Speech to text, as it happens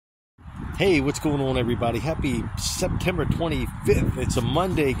Hey, what's going on, everybody? Happy September 25th. It's a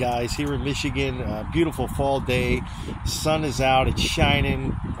Monday, guys, here in Michigan. Beautiful fall day. Sun is out. It's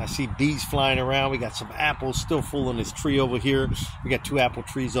shining. I see bees flying around. We got some apples still full on this tree over here. We got 2 apple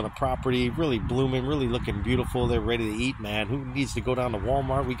trees on the property, really blooming, really looking beautiful. They're ready to eat, man. Who needs to go down to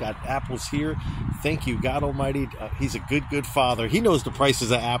Walmart? We got apples here. Thank you, God Almighty. He's a good father. He knows the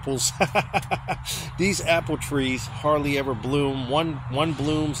prices of apples. These apple trees hardly ever bloom. One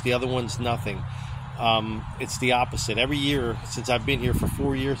blooms, the other one's nothing. It's the opposite. Every year, since I've been here for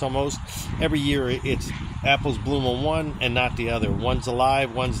 4 years almost, every year it's apples bloom on one and not the other. One's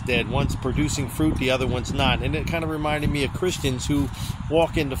alive, one's dead. One's producing fruit, the other one's not. And it kind of reminded me of Christians who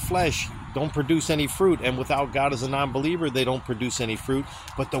walk in the flesh, don't produce any fruit, and without God as a non-believer, they don't produce any fruit.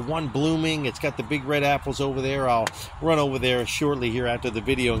 But the one blooming, it's got the big red apples over there. I'll run over there shortly here after the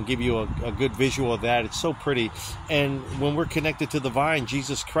video and give you a good visual of that. It's so pretty. And when we're connected to the vine,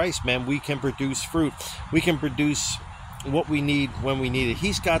 Jesus Christ, man, we can produce fruit. We can produce what we need when we need it.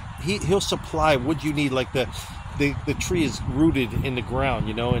 He'll supply what you need. Like the tree is rooted in the ground,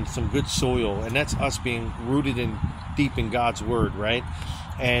 you know, in some good soil, and that's us being rooted in deep in God's word, right?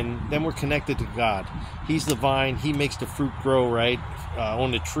 And then we're connected to God. He's the vine. He makes the fruit grow, right, on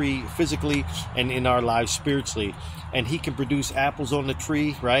the tree physically and in our lives spiritually. And he can produce apples on the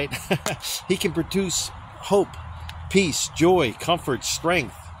tree, right? He can produce hope, peace, joy, comfort,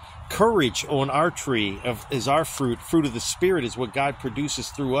 strength, courage on our tree is our fruit. Fruit of the Spirit is what God produces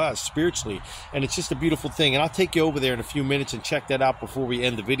through us spiritually. And it's just a beautiful thing. And I'll take you over there in a few minutes and check that out before we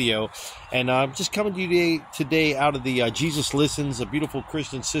end the video. And I'm just coming to you today out of the Jesus Listens, a beautiful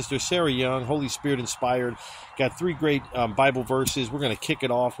Christian sister, Sarah Young, Holy Spirit inspired. Got 3 great Bible verses. We're going to kick it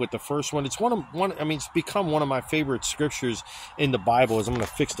off with the first one. It's it's become one of my favorite scriptures in the Bible. As I'm going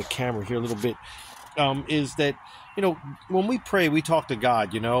to fix the camera here a little bit, is that, you know, when we pray, we talk to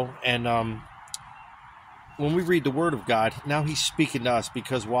God, you know, and when we read the Word of God, now He's speaking to us.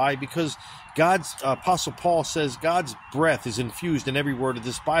 Because why? Because God's, Apostle Paul says, God's breath is infused in every word of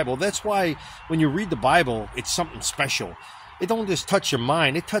this Bible. That's why when you read the Bible, it's something special. It don't just touch your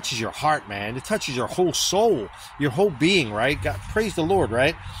mind, it touches your heart, man. It touches your whole soul, your whole being, right? God, praise the Lord,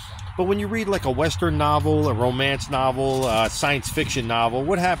 right? But when you read like a Western novel, a romance novel, a science fiction novel,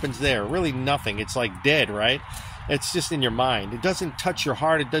 what happens there? Really nothing. It's like dead, right? It's just in your mind. It doesn't touch your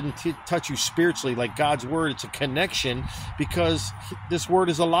heart. It doesn't touch you spiritually like God's word. It's a connection because this word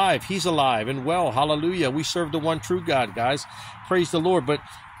is alive. He's alive and well. Hallelujah. We serve the one true God, guys. Praise the Lord. But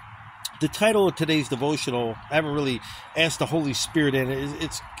the title of today's devotional, I haven't really asked the Holy Spirit in it.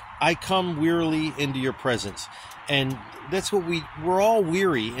 It's I come wearily into your presence. And that's what we're all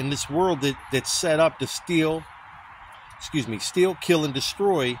weary in this world that's set up to steal, kill, and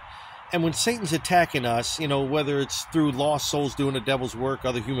destroy. And when Satan's attacking us, you know, whether it's through lost souls doing the devil's work,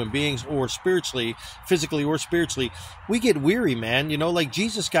 other human beings, or spiritually, physically or spiritually, we get weary, man. You know, like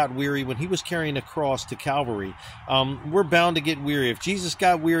Jesus got weary when he was carrying the cross to Calvary. We're bound to get weary. If Jesus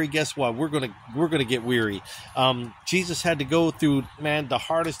got weary, guess what? We're gonna get weary. Jesus had to go through, man, the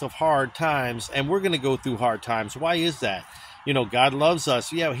hardest of hard times, and we're gonna go through hard times. Why is that? You know, God loves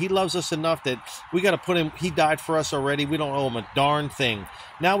us. Yeah, he loves us enough that we got to put him, he died for us already. We don't owe him a darn thing.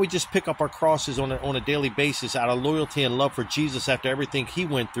 Now we just pick up our crosses on a daily basis out of loyalty and love for Jesus after everything he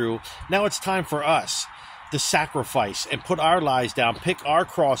went through. Now it's time for us to sacrifice and put our lives down, pick our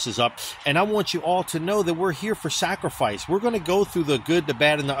crosses up. And I want you all to know that we're here for sacrifice. We're going to go through the good, the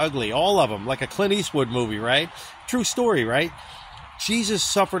bad, and the ugly, all of them, like a Clint Eastwood movie, right? True story, right? Jesus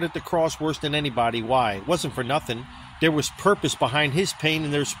suffered at the cross worse than anybody. Why? It wasn't for nothing. There was purpose behind his pain,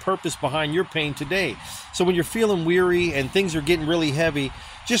 and there's purpose behind your pain today. So when you're feeling weary and things are getting really heavy,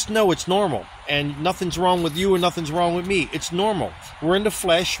 just know it's normal. And nothing's wrong with you and nothing's wrong with me. It's normal. We're in the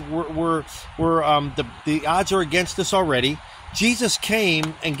flesh. The odds are against us already. Jesus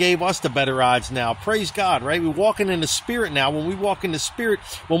came and gave us the better odds now. Praise God, right? We're walking in the Spirit now. When we walk in the Spirit,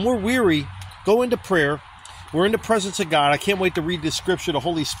 when we're weary, go into prayer. We're in the presence of God. I can't wait to read this scripture, the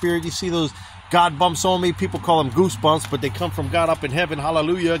Holy Spirit. You see those God bumps on me. People call them goosebumps, but they come from God up in heaven.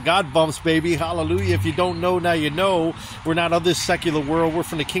 Hallelujah. God bumps, baby. Hallelujah. If you don't know, now you know. We're not of this secular world. We're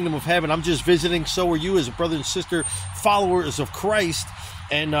from the kingdom of heaven. I'm just visiting. So are you as a brother and sister, followers of Christ.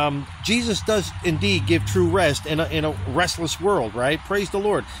 And Jesus does indeed give true rest in a restless world, right? Praise the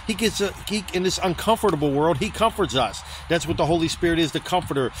Lord. He in this uncomfortable world, he comforts us. That's what the Holy Spirit is, the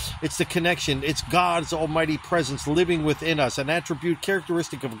comforter. It's the connection. It's God's almighty presence living within us, an attribute,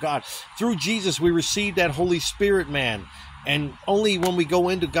 characteristic of God. Through Jesus, we receive that Holy Spirit, man. And only when we go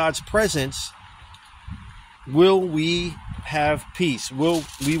into God's presence will we have peace.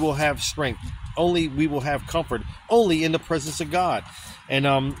 We will have strength. Only we will have comfort. Only in the presence of God. And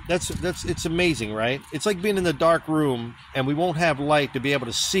it's amazing, right? It's like being in the dark room, and we won't have light to be able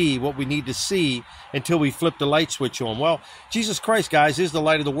to see what we need to see until we flip the light switch on. Well, Jesus Christ, guys, is the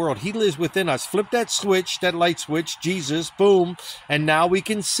light of the world. He lives within us. Flip that switch, that light switch, Jesus, boom, and now we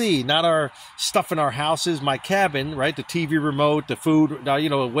can see. Not our stuff in our houses, my cabin, right? The TV remote, the food, you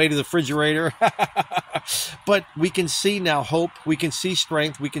know, way to the refrigerator. But we can see now hope. We can see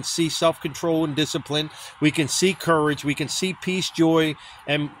strength. We can see self-control and discipline. We can see courage. We can see peace, joy.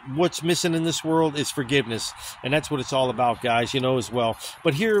 And what's missing in this world is forgiveness. And that's what it's all about, guys, you know, as well.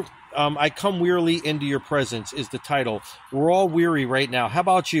 But here, I come wearily into your presence is the title. We're all weary right now. How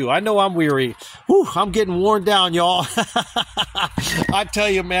about you? I know I'm weary. Whew, I'm getting worn down, y'all. I tell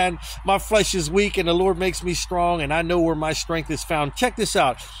you, man, my flesh is weak and the Lord makes me strong, and I know where my strength is found. Check this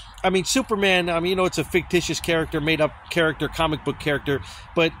out. I mean, Superman, I mean, you know, it's a fictitious character, made-up character, comic book character,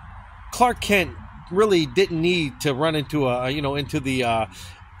 but Clark Kent really didn't need to run into into the,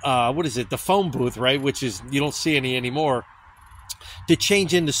 what is it, the phone booth, right, which is, you don't see any anymore, to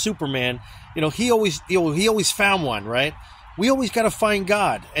change into Superman. You know, he always found one, right? We always got to find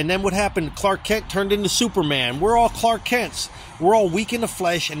God. And then what happened? Clark Kent turned into Superman. We're all Clark Kents. We're all weak in the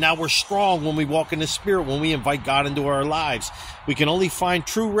flesh, and now we're strong when we walk in the Spirit, when we invite God into our lives. We can only find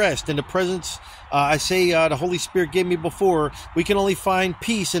true rest in the presence. The Holy Spirit gave me before. We can only find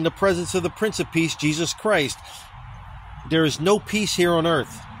peace in the presence of the Prince of Peace, Jesus Christ. There is no peace here on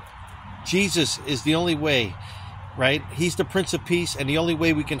earth. Jesus is the only way, right? He's the Prince of Peace, and the only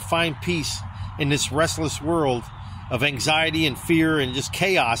way we can find peace in this restless world of anxiety and fear and just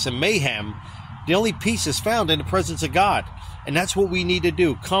chaos and mayhem, the only peace is found in the presence of God. And that's what we need to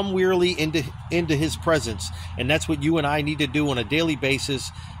do. Come wearily into his presence. And that's what you and I need to do on a daily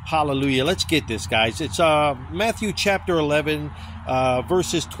basis. Hallelujah. Let's get this, guys. It's Matthew chapter 11,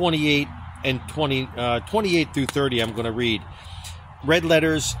 verses 28 and 28 through 30 I'm going to read. Red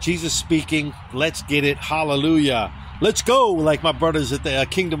letters, Jesus speaking. Let's get it. Hallelujah. Let's go, like my brothers at the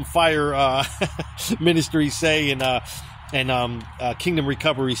Kingdom Fire ministry say, and Kingdom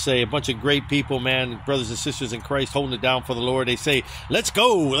Recovery say. A bunch of great people, man, brothers and sisters in Christ, holding it down for the Lord. They say, let's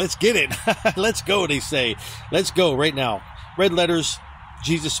go, let's get it. Let's go, they say. Let's go right now. Red letters,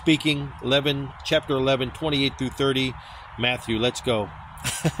 Jesus speaking, chapter 11, 28 through 30. Matthew, let's go.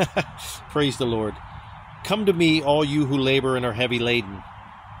 Praise the Lord. Come to me, all you who labor and are heavy laden.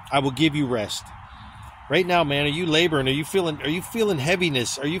 I will give you rest. Right now, man, are you laboring? Are you feeling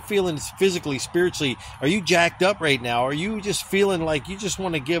heaviness? Are you feeling physically, spiritually? Are you jacked up right now? Are you just feeling like you just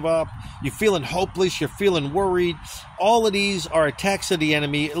want to give up? You're feeling hopeless. You're feeling worried. All of these are attacks of the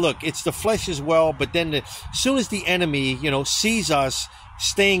enemy. Look, it's the flesh as well, but then as soon as the enemy, sees us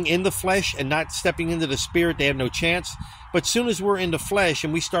staying in the flesh and not stepping into the spirit, they have no chance. But soon as we're in the flesh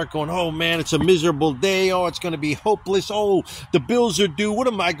and we start going, oh man, it's a miserable day. Oh, it's going to be hopeless. Oh, the bills are due. What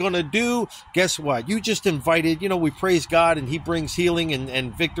am I going to do? Guess what? You just invited, we praise God and he brings healing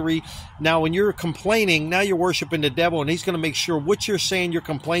and victory. Now, when you're complaining, now you're worshiping the devil, and he's going to make sure what you're saying, your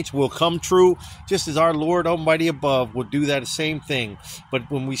complaints will come true, just as our Lord Almighty above will do that same thing. But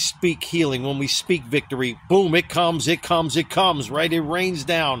when we speak healing, when we speak victory, boom, it comes, right? It rains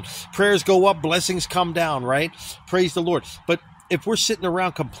down. Prayers go up, blessings come down, right? Praise the Lord. But if we're sitting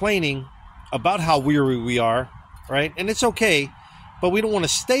around complaining about how weary we are, right? And it's okay, but we don't want to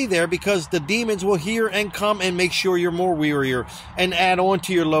stay there, because the demons will hear and come and make sure you're more wearier and add on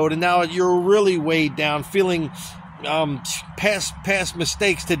to your load. And now you're really weighed down, feeling past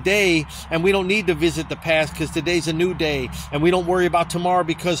mistakes today, and we don't need to visit the past, because today's a new day, and we don't worry about tomorrow,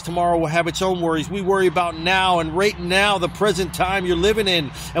 because tomorrow will have its own worries. We worry about now, and right now, the present time you're living in,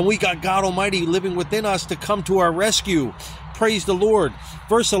 and we got God Almighty living within us to come to our rescue. Praise the Lord.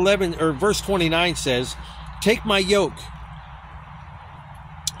 Verse 29 says, take my yoke,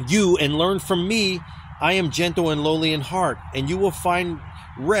 you, and learn from me. I am gentle and lowly in heart, and you will find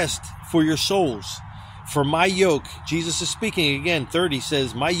rest for your souls. For my yoke, Jesus is speaking again, 30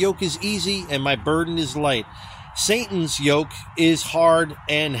 says, my yoke is easy and my burden is light. Satan's yoke is hard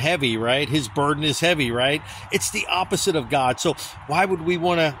and heavy, right? His burden is heavy, right? It's the opposite of God. So why would we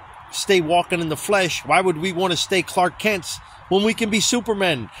want to stay walking in the flesh? Why would we want to stay Clark Kents when we can be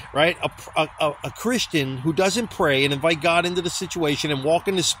Supermen, right? A Christian who doesn't pray and invite God into the situation and walk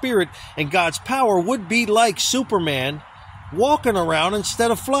in the Spirit and God's power would be like Superman walking around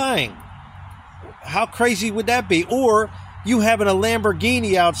instead of flying. How crazy would that be? Or you having a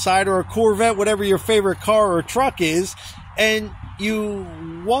Lamborghini outside, or a Corvette, whatever your favorite car or truck is, and you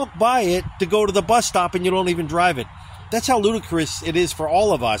walk by it to go to the bus stop and you don't even drive it. That's how ludicrous it is for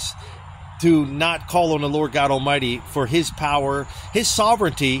all of us to not call on the Lord God Almighty for his power, his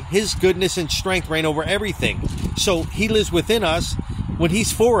sovereignty, his goodness and strength reign over everything. So he lives within us. When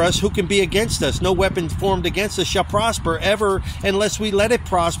he's for us, who can be against us? No weapon formed against us shall prosper ever, unless we let it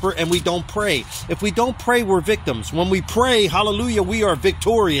prosper and we don't pray. If we don't pray, we're victims. When we pray, hallelujah, we are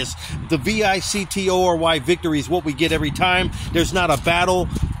victorious. The VICTORY, victory, is what we get every time. There's not a battle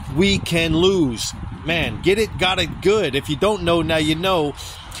we can lose. Man, get it, got it, good. If you don't know, now you know.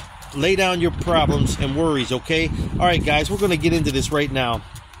 Lay down your problems and worries, okay? All right, guys, we're going to get into this right now.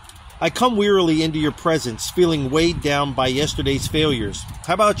 I come wearily into your presence, feeling weighed down by yesterday's failures.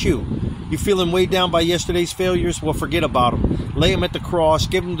 How about you? You feeling weighed down by yesterday's failures? Well, forget about them. Lay them at the cross,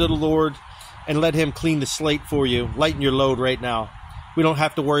 give them to the Lord, and let him clean the slate for you. Lighten your load right now. We don't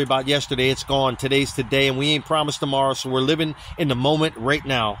have to worry about yesterday. It's gone. Today's today, and we ain't promised tomorrow, so we're living in the moment right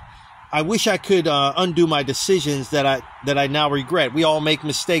now. I wish I could undo my decisions that I now regret. We all make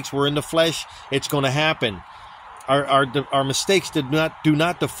mistakes. We're in the flesh. It's going to happen. Our mistakes do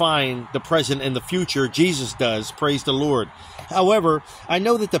not define the present and the future. Jesus does. Praise the Lord. However, I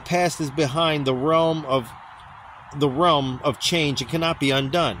know that the past is behind the realm of change. It cannot be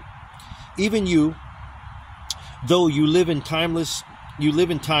undone. Even you, though you live in timeless,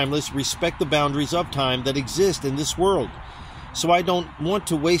 respect the boundaries of time that exist in this world. So I don't want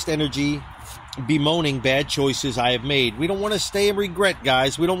to waste energy bemoaning bad choices I have made. We don't want to stay in regret,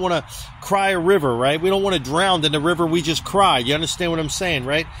 guys. We don't want to cry a river, right? We don't want to drown in the river we just cry. You understand what I'm saying,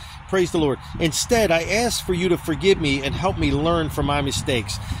 right? Praise the Lord. Instead, I ask for you to forgive me and help me learn from my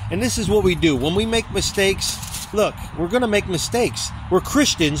mistakes. And this is what we do. When we make mistakes, look, we're going to make mistakes. We're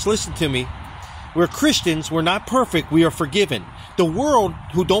Christians. Listen to me. We're Christians. We're not perfect. We are forgiven. The world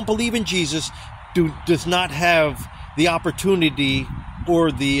who don't believe in Jesus does not have the opportunity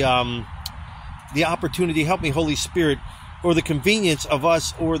or the opportunity, help me, Holy Spirit, or the convenience of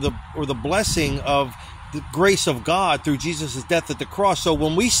us, or the blessing of the grace of God through Jesus' death at the cross. So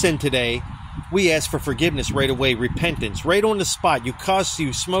when we sin today, we ask for forgiveness right away, repentance, right on the spot. You cuss,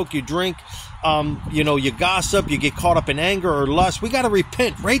 you smoke, you drink, you gossip, you get caught up in anger or lust. We got to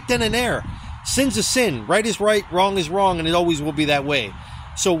repent right then and there. Sin's a sin, right is right, wrong is wrong, and it always will be that way.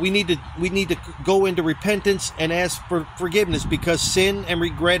 So we need to go into repentance and ask for forgiveness, because sin and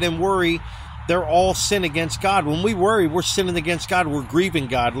regret and worry, they're all sin against God. When we worry, we're sinning against God. We're grieving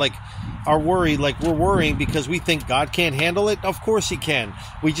God. Like our worry, like we're worrying because we think God can't handle it. Of course he can.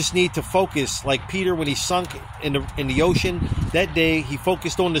 We just need to focus. Like Peter, when he sunk in the ocean that day, he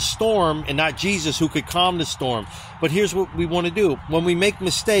focused on the storm and not Jesus, who could calm the storm. But here's what we want to do. When we make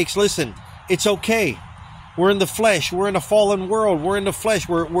mistakes, listen, it's okay. We're in the flesh. We're in a fallen world. We're in the flesh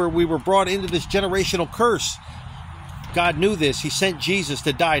where we were brought into this generational curse. God knew this. He sent Jesus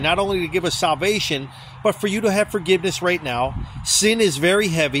to die, not only to give us salvation, but for you to have forgiveness right now. Sin is very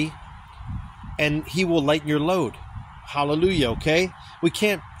heavy, and he will lighten your load. Hallelujah, okay? We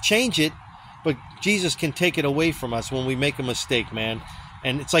can't change it, but Jesus can take it away from us when we make a mistake, man.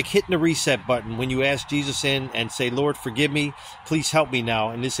 And it's like hitting the reset button when you ask Jesus in and say, Lord, forgive me. Please help me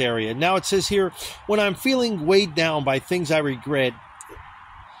now in this area. Now it says here, when I'm feeling weighed down by things I regret,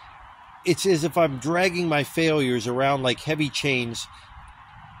 it's as if I'm dragging my failures around like heavy chains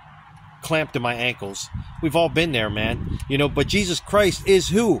clamped to my ankles. We've all been there, man. But Jesus Christ is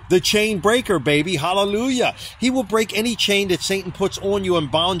who? The chain breaker, baby. Hallelujah. He will break any chain that Satan puts on you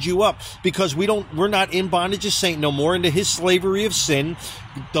and bound you up, because we're not in bondage of Satan no more, into his slavery of sin.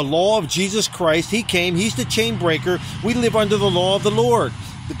 The law of Jesus Christ, he came, he's the chain breaker. We live under the law of the Lord.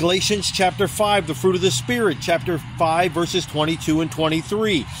 Galatians chapter 5, the fruit of the Spirit, chapter 5, verses 22 and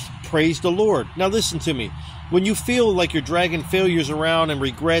 23. Praise the Lord. Now listen to me. When you feel like you're dragging failures around and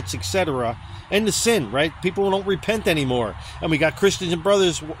regrets, etc., and the sin, right? People don't repent anymore. And we got Christians and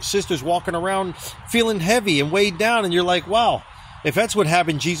brothers, sisters walking around feeling heavy and weighed down, and you're like, wow, if that's what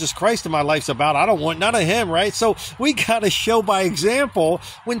having Jesus Christ in my life's about, I don't want none of him, right? So we got to show by example.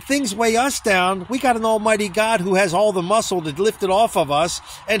 When things weigh us down, we got an almighty God who has all the muscle to lift it off of us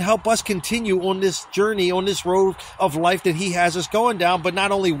and help us continue on this journey, on this road of life that he has us going down, but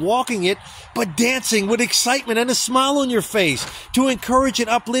not only walking it, but dancing with excitement and a smile on your face to encourage and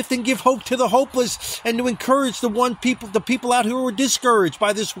uplift and give hope to the hopeless, and to encourage the people out here who are discouraged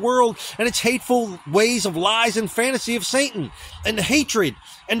by this world and its hateful ways of lies and fantasy of Satan, and the hatred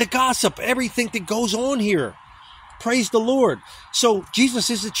and the gossip, everything that goes on here. Praise the Lord. So Jesus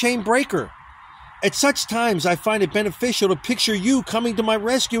is the chain breaker. At such times, I find it beneficial to picture you coming to my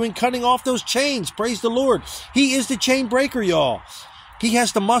rescue and cutting off those chains. Praise the Lord. He is the chain breaker, y'all. He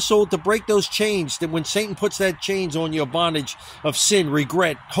has the muscle to break those chains. That when Satan puts that chains on you, bondage of sin,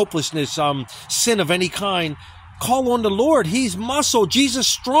 regret, hopelessness, sin of any kind, call on the Lord. He's muscle. Jesus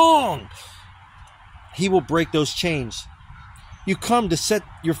strong. He will break those chains. You come to set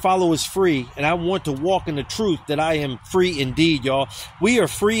your followers free, and I want to walk in the truth that I am free indeed, y'all. We are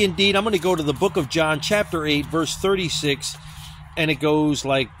free indeed. I'm going to go to the book of John, chapter 8, verse 36, and it goes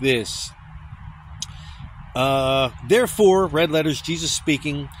like this. Therefore, red letters, Jesus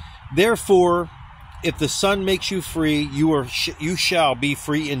speaking, therefore, if the Son makes you free, you shall be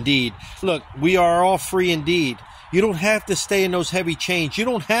free indeed. Look, we are all free indeed. You don't have to stay in those heavy chains. You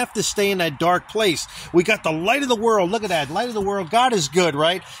don't have to stay in that dark place. We got the light of the world. Look at that. Light of the world. God is good,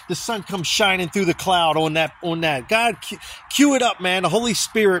 right? The sun comes shining through the cloud on that. God, cue it up, man. The Holy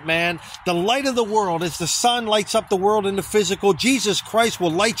Spirit, man. The light of the world. As the sun lights up the world in the physical, Jesus Christ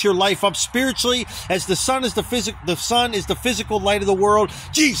will light your life up spiritually. As the sun is the physical light of the world.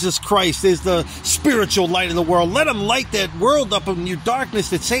 Jesus Christ is the spiritual light of the world. Let him light that world up in your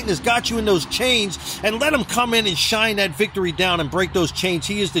darkness that Satan has got you in those chains, and let him come in and shine that victory down and break those chains.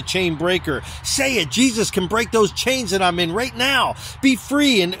 He is the chain breaker. Say it. Jesus can break those chains that I'm in right now. Be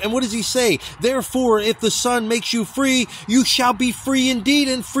free. And what does he say? Therefore, if the Son makes you free, you shall be free indeed.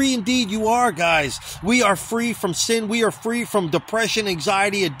 And free indeed you are, guys. We are free from sin. We are free from depression,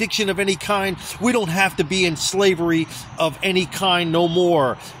 anxiety, addiction of any kind. We don't have to be in slavery of any kind no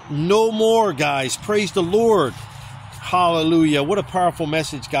more. No more, guys. Praise the Lord. Hallelujah. What a powerful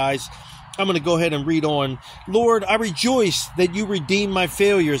message, guys. I'm going to go ahead and read on. Lord, I rejoice that you redeem my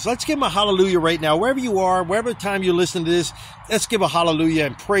failures. Let's give him a hallelujah right now. Wherever you are, wherever time you listen to this, let's give a hallelujah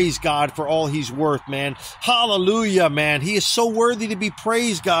and praise God for all he's worth, man. Hallelujah, man. He is so worthy to be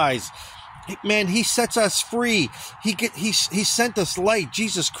praised, guys. Man, he sets us free. He sent us light.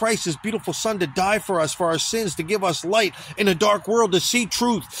 Jesus Christ, his beautiful Son, to die for us, for our sins, to give us light in a dark world, to see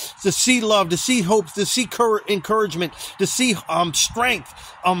truth, to see love, to see hope, to see encouragement, to see strength,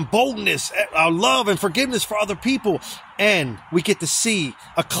 boldness, love, and forgiveness for other people. And we get to see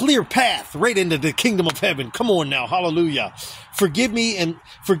a clear path right into the kingdom of heaven. Come on now. Hallelujah. Forgive me and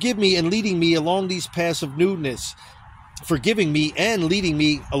leading me along these paths of newness. Forgiving me and leading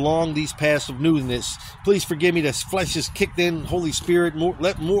me along these paths of newness. Please forgive me. This flesh is kicked in. Holy Spirit,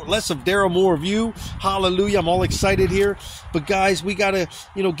 less of Darrell, more of you. Hallelujah. I'm all excited here. But guys, we got to,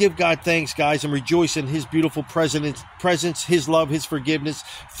 give God thanks, guys, and rejoice in his beautiful presence, his love, his forgiveness.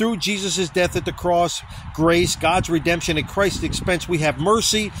 Through Jesus' death at the cross, grace, God's redemption at Christ's expense, we have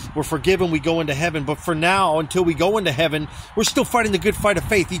mercy. We're forgiven. We go into heaven. But for now, until we go into heaven, we're still fighting the good fight of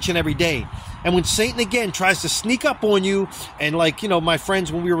faith each and every day. And when Satan again tries to sneak up on you, and my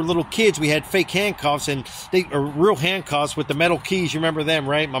friends, when we were little kids, we had fake handcuffs, and they are real handcuffs with the metal keys. You remember them,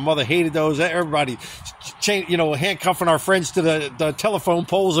 right? My mother hated those. Everybody, handcuffing our friends to the telephone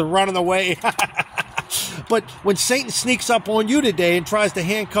poles and running away. But when Satan sneaks up on you today and tries to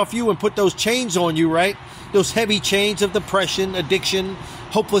handcuff you and put those chains on you, right? Those heavy chains of depression, addiction,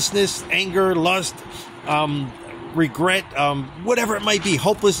 hopelessness, anger, lust, regret, whatever it might be.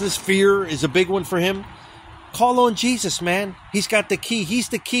 Hopelessness, fear is a big one for him. Call on Jesus, man. He's got the key. He's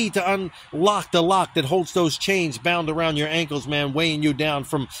the key to unlock the lock that holds those chains bound around your ankles, man, weighing you down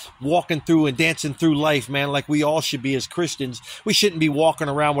from walking through and dancing through life, man, like we all should be as Christians. We shouldn't be walking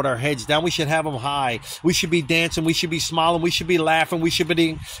around with our heads down. We should have them high. We should be dancing. We should be smiling. We should be laughing. We should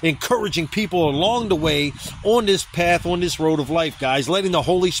be encouraging people along the way on this path, on this road of life, guys, letting the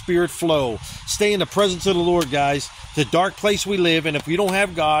Holy Spirit flow. Stay in the presence of the Lord, guys. It's a dark place we live, and if we don't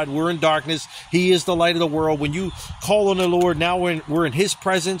have God, we're in darkness. He is the light of the world. When you call on the Lord, now we're in his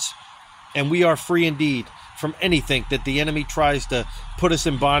presence, and we are free indeed from anything that the enemy tries to put us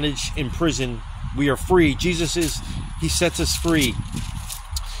in bondage, in prison. We are free. He sets us free.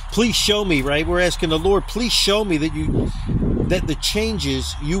 Please show me, right? We're asking the Lord, please show me that the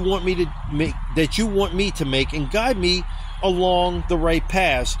changes you want me to make, and guide me along the right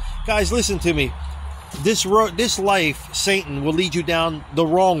paths. Guys, listen to me. This life, Satan will lead you down the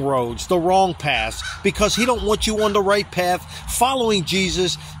wrong roads, the wrong paths, because he don't want you on the right path, following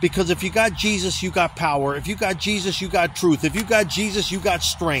Jesus. Because if you got Jesus, you got power. If you got Jesus, you got truth. If you got Jesus, you got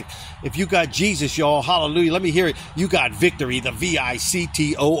strength. If you got Jesus, y'all, hallelujah, let me hear it. You got victory, the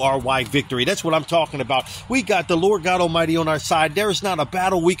victory, victory. That's what I'm talking about. We got the Lord God Almighty on our side. There is not a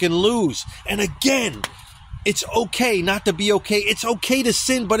battle we can lose. And again, it's okay not to be okay. It's okay to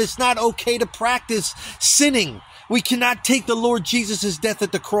sin, but it's not okay to practice sinning. We cannot take the Lord Jesus' death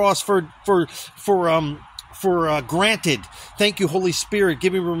at the cross for granted. Thank you, Holy Spirit.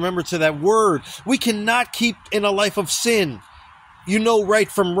 Give me remembrance of that word. We cannot keep in a life of sin. You know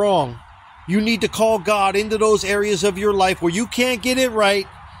right from wrong. You need to call God into those areas of your life where you can't get it right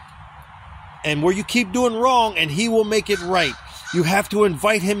and where you keep doing wrong, and he will make it right. You have to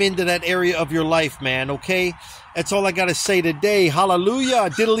invite him into that area of your life, man, okay? That's all I got to say today. Hallelujah.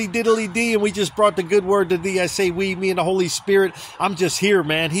 Diddly, diddly, dee. And we just brought the good word to thee. I say we, me, and the Holy Spirit. I'm just here,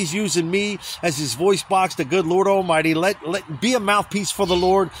 man. He's using me as his voice box, the good Lord Almighty. Let be a mouthpiece for the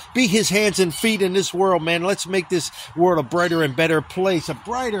Lord. Be his hands and feet in this world, man. Let's make this world a brighter and better place. A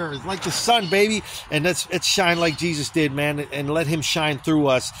brighter, like the sun, baby. And let's shine like Jesus did, man. And let him shine through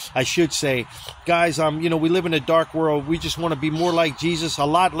us, I should say. Guys, you know, we live in a dark world. We just want to be more like Jesus, a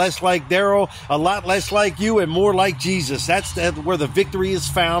lot less like Darrell, a lot less like you, and more like Jesus. That's where the victory is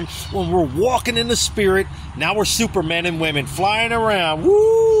found, when we're walking in the Spirit. Now we're supermen and women flying around.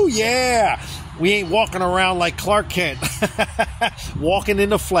 Woo, yeah. We ain't walking around like Clark Kent, walking in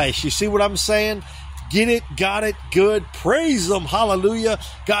the flesh. You see what I'm saying? Get it, got it, good. Praise them. Hallelujah.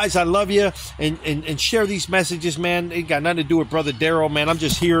 Guys, I love you. And share these messages, man. It got nothing to do with Brother Darrell, man. I'm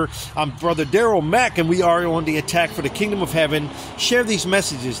just here. I'm Brother Darrellmac, and we are on the attack for the kingdom of heaven. Share these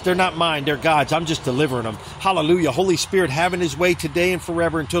messages. They're not mine. They're God's. I'm just delivering them. Hallelujah. Holy Spirit having his way today and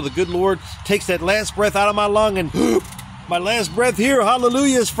forever until the good Lord takes that last breath out of my lung and... my last breath here,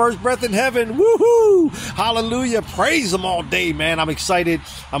 hallelujah, is first breath in heaven. Woohoo! Hallelujah. Praise him all day, man. I'm excited.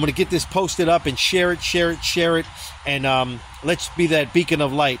 I'm going to get this posted up and share it. And let's be that beacon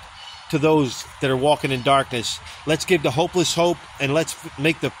of light to those that are walking in darkness. Let's give the hopeless hope, and let's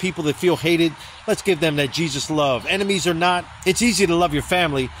make the people that feel hated, let's give them that Jesus love. Enemies or not, it's easy to love your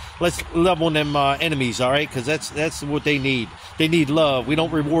family. Let's love on them enemies, all right? Because that's what they need. They need love. We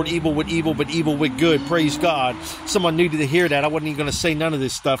don't reward evil with evil, but evil with good. Praise God. Someone needed to hear that. I wasn't even going to say none of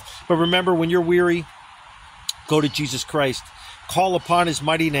this stuff. But remember, when you're weary, go to Jesus Christ. Call upon his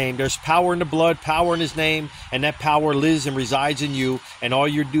mighty name. There's power in the blood, power in his name, and that power lives and resides in you. And all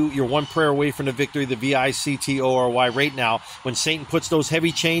you do, you're one prayer away from the victory, the VICTORY right now. When Satan puts those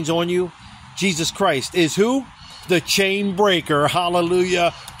heavy chains on you, Jesus Christ is who? The chain breaker.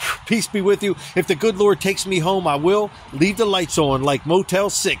 Hallelujah. Peace be with you. If the good Lord takes me home, I will leave the lights on like Motel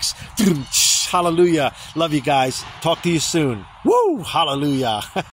 6. Hallelujah. Love you guys. Talk to you soon. Woo! Hallelujah.